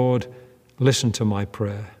 says, Lord, listen to my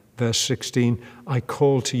prayer. Verse 16, I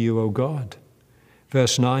call to you, O God.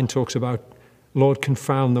 Verse 9 talks about, Lord,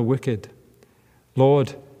 confound the wicked.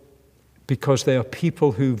 Lord, because they are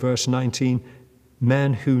people who, verse 19,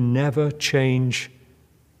 men who never change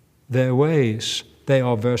their ways. They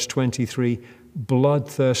are, verse 23,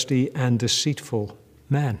 bloodthirsty and deceitful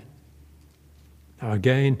men. Now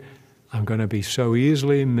again, I'm going to be so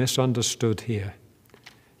easily misunderstood here.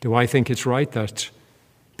 Do I think it's right that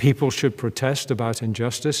people should protest about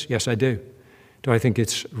injustice? Yes, I do. Do I think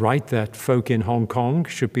it's right that folk in Hong Kong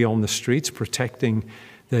should be on the streets protecting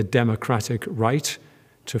their democratic right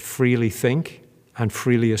to freely think and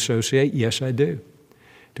freely associate? Yes, I do.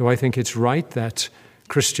 Do I think it's right that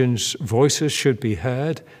Christians' voices should be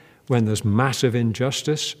heard when there's massive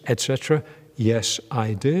injustice, etc.? Yes,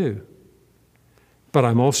 I do. But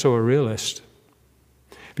I'm also a realist.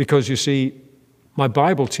 Because you see, my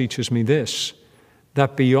Bible teaches me this,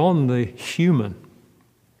 that beyond the human,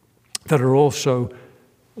 that are also,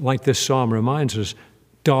 like this psalm reminds us,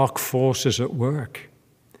 dark forces at work.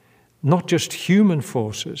 Not just human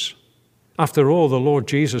forces. After all, the Lord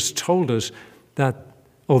Jesus told us that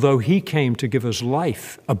although he came to give us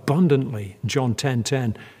life abundantly, John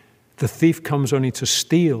 10:10, the thief comes only to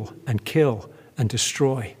steal and kill and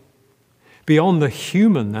destroy. Beyond the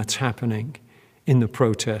human that's happening in the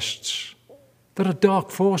protests, there are dark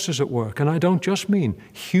forces at work, and I don't just mean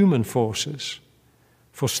human forces.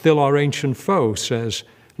 For still our ancient foe, says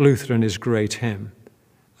Luther in his great hymn,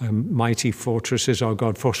 a mighty fortress is our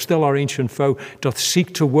God, for still our ancient foe doth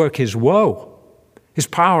seek to work his woe. His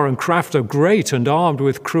power and craft are great, and armed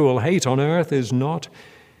with cruel hate on earth is not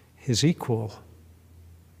his equal.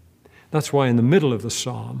 That's why in the middle of the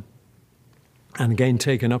psalm, and again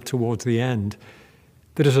taken up towards the end,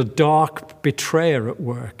 there is a dark betrayer at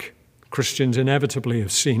work. Christians inevitably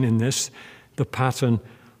have seen in this the pattern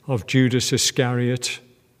of Judas Iscariot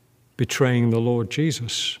betraying the Lord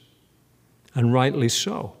Jesus, and rightly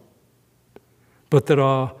so. But there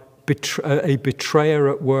are a betrayer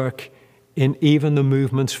at work in even the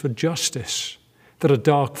movements for justice. There are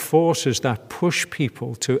dark forces that push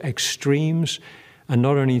people to extremes, and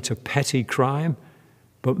not only to petty crime,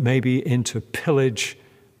 but maybe into pillage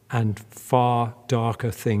and far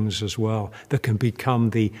darker things as well, that can become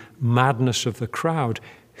the madness of the crowd.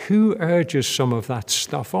 Who urges some of that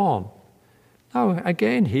stuff on? Now,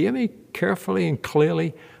 again, hear me carefully and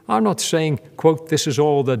clearly. I'm not saying, quote, this is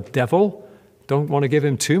all the devil. Don't want to give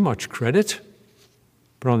him too much credit.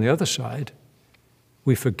 But on the other side,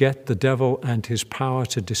 we forget the devil and his power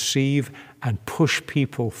to deceive and push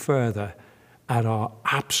people further at our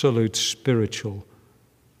absolute spiritual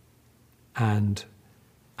and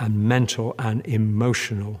mental and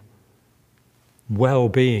emotional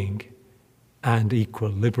well-being and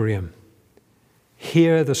equilibrium.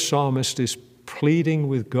 Here the psalmist is pleading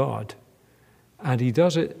with God, and he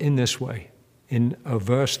does it in this way, in a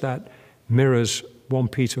verse that mirrors 1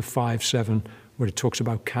 Peter 5:7, where it talks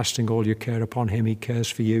about casting all your care upon him, he cares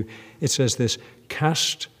for you. It says this,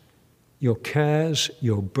 cast your cares,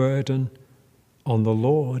 your burden on the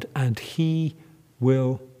Lord, and he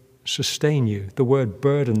will sustain you. The word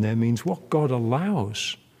burden there means what God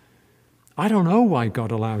allows. I don't know why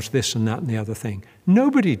God allows this and that and the other thing.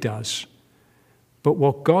 Nobody does. But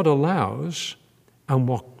what God allows and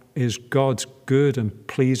what is God's good and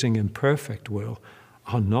pleasing and perfect will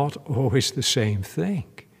are not always the same thing.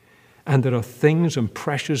 And there are things and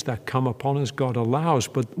pressures that come upon us God allows,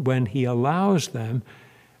 but when he allows them,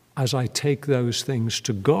 as I take those things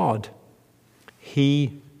to God,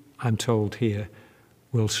 he, I'm told here,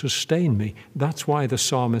 will sustain me. That's why the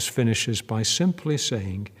psalmist finishes by simply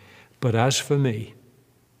saying, but as for me,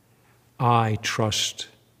 I trust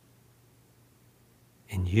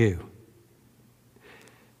in you.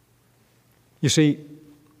 You see,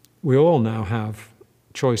 we all now have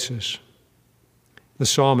choices. The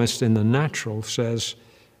psalmist in the natural says,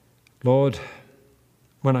 Lord,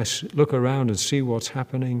 when I look around and see what's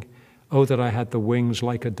happening, oh, that I had the wings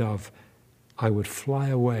like a dove, I would fly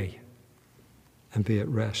away and be at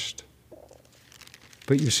rest.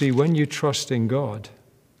 But you see, when you trust in God,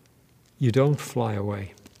 you don't fly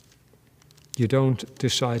away. You don't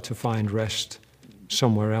decide to find rest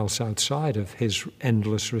somewhere else outside of his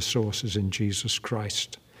endless resources in Jesus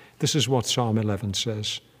Christ. This is what Psalm 11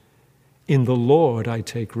 says. In the Lord I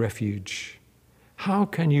take refuge. How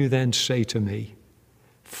can you then say to me,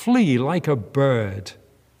 flee like a bird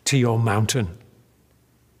to your mountain?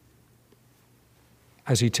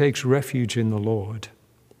 As he takes refuge in the Lord,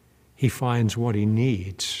 he finds what he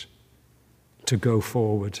needs to go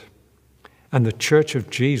forward. And the Church of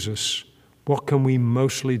Jesus, what can we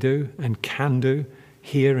mostly do and can do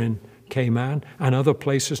here in Cayman and other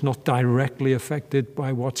places not directly affected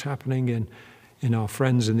by what's happening in our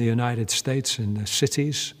friends in the United States, in the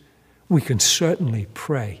cities? We can certainly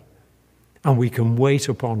pray, and we can wait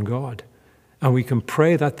upon God, and we can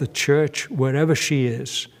pray that the church, wherever she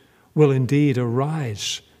is, will indeed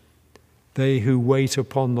arise. They who wait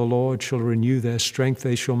upon the Lord shall renew their strength.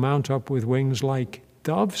 They shall mount up with wings like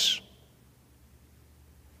doves,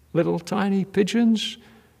 little tiny pigeons.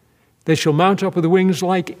 They shall mount up with wings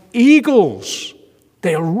like eagles.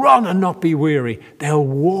 They'll run and not be weary. They'll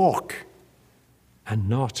walk and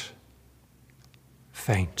not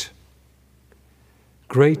faint.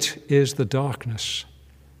 Great is the darkness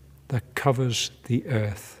that covers the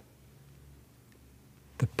earth.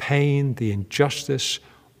 The pain, the injustice,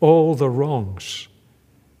 all the wrongs.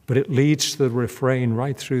 But it leads to the refrain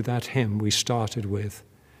right through that hymn we started with.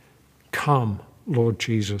 Come, Lord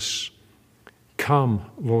Jesus. Come,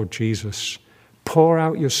 Lord Jesus. Pour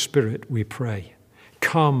out your Spirit, we pray.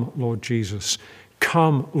 Come, Lord Jesus.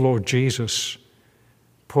 Come, Lord Jesus.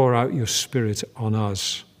 Pour out your Spirit on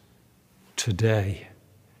us today.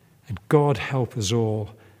 And God help us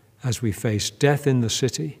all as we face death in the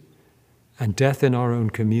city and death in our own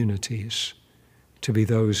communities, to be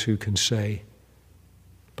those who can say,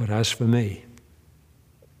 but as for me,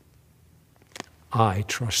 I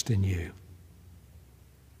trust in you.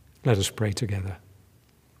 Let us pray together.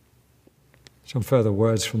 Some further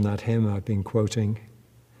words from that hymn I've been quoting.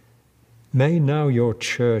 May now your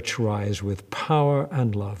church rise with power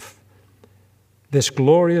and love, this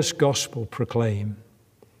glorious gospel proclaim,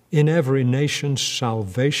 In every nation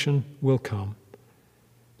salvation will come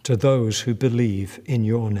to those who believe in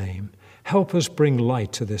your name. Help us bring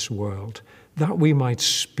light to this world, that we might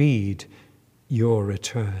speed your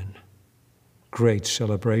return. Great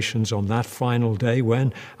celebrations on that final day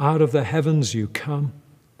when out of the heavens you come.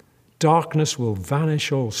 Darkness will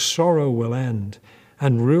vanish, all sorrow will end,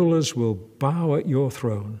 and rulers will bow at your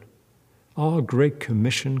throne. Our great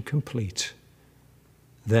commission complete.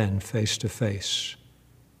 Then face to face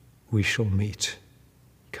we shall meet.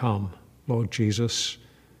 Come, Lord Jesus.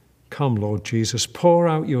 Come, Lord Jesus. Pour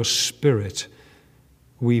out your Spirit,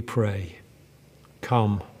 we pray.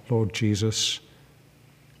 Come, Lord Jesus.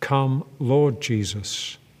 Come, Lord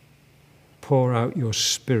Jesus. Pour out your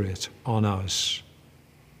Spirit on us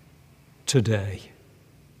today,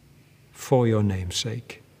 for your name's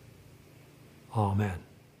sake. Amen.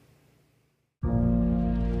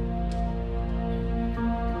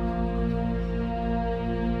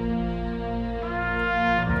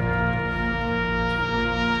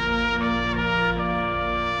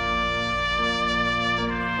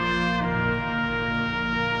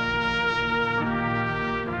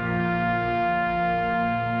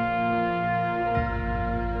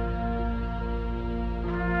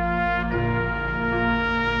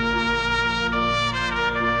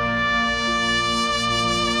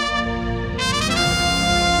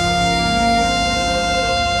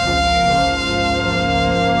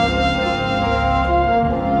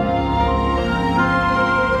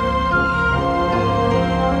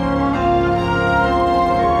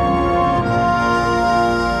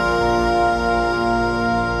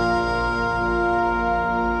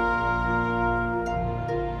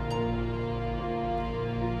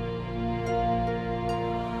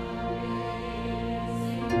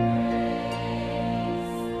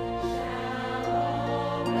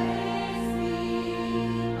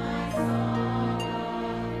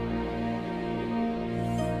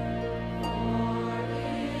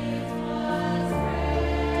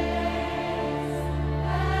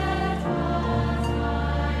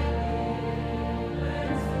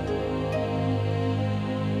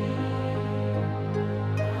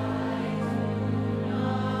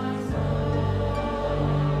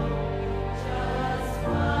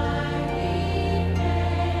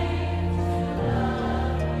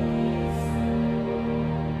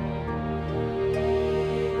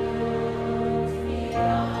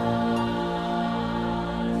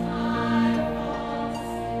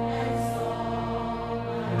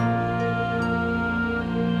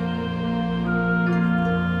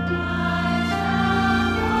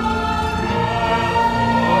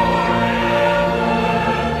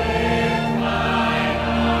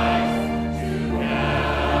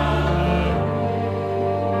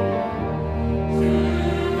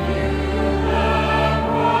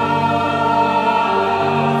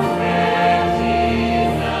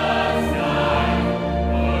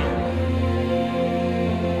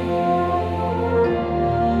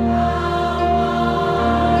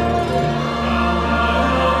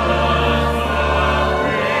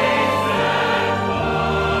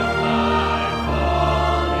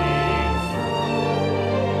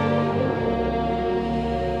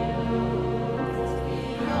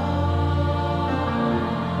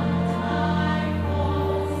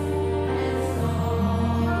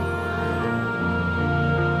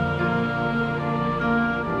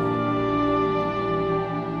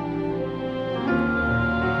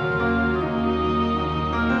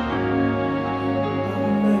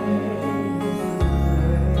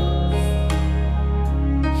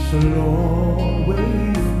 So Lord,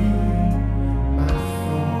 always be my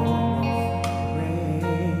song of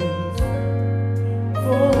praise.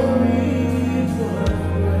 For it was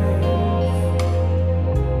grace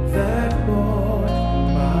that bought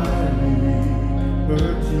my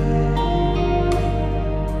liberty.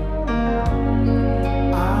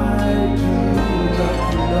 I do not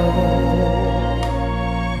know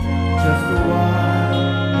just why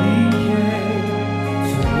He came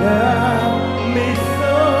to love me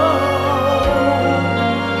so.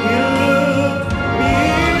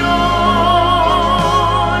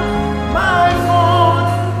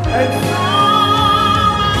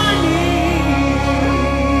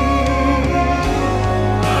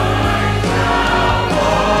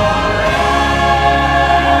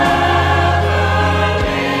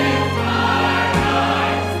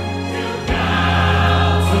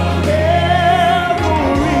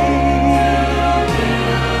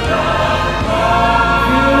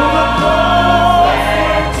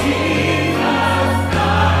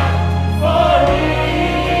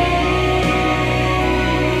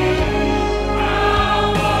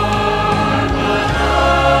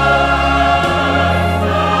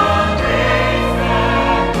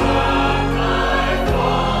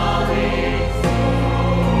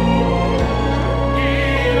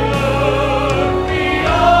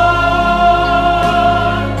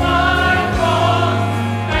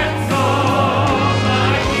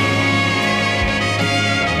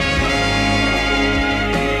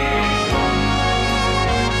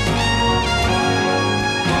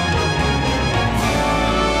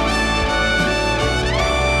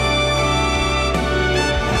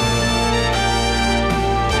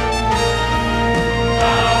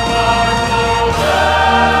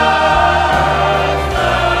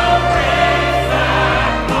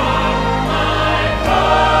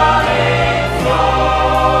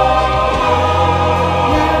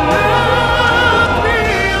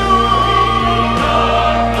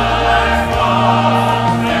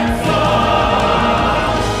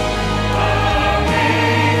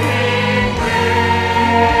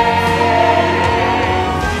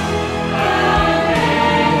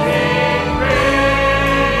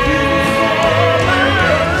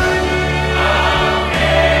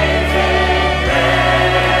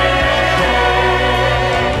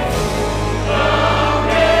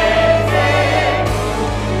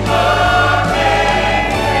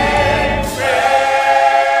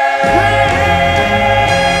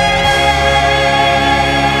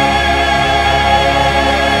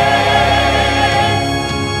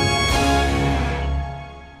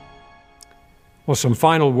 Well, some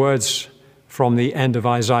final words from the end of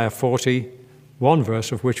Isaiah 40, one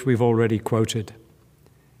verse of which we've already quoted.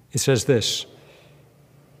 It says this: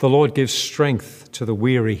 "The Lord gives strength to the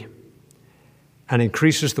weary and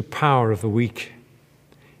increases the power of the weak.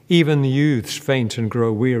 Even the youths faint and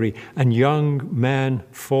grow weary, and young men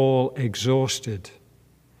fall exhausted.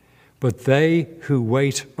 But they who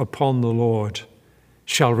wait upon the Lord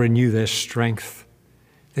shall renew their strength.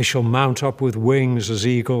 They shall mount up with wings as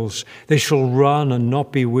eagles. They shall run and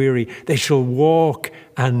not be weary. They shall walk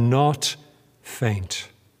and not faint."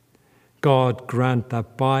 God grant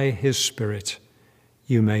that by his Spirit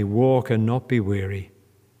you may walk and not be weary,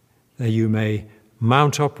 that you may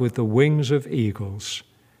mount up with the wings of eagles,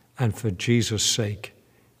 and for Jesus' sake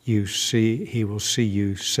he will see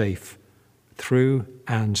you safe through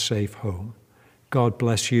and safe home. God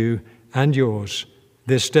bless you and yours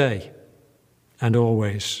this day and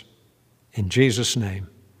always. In Jesus' name,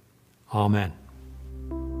 amen.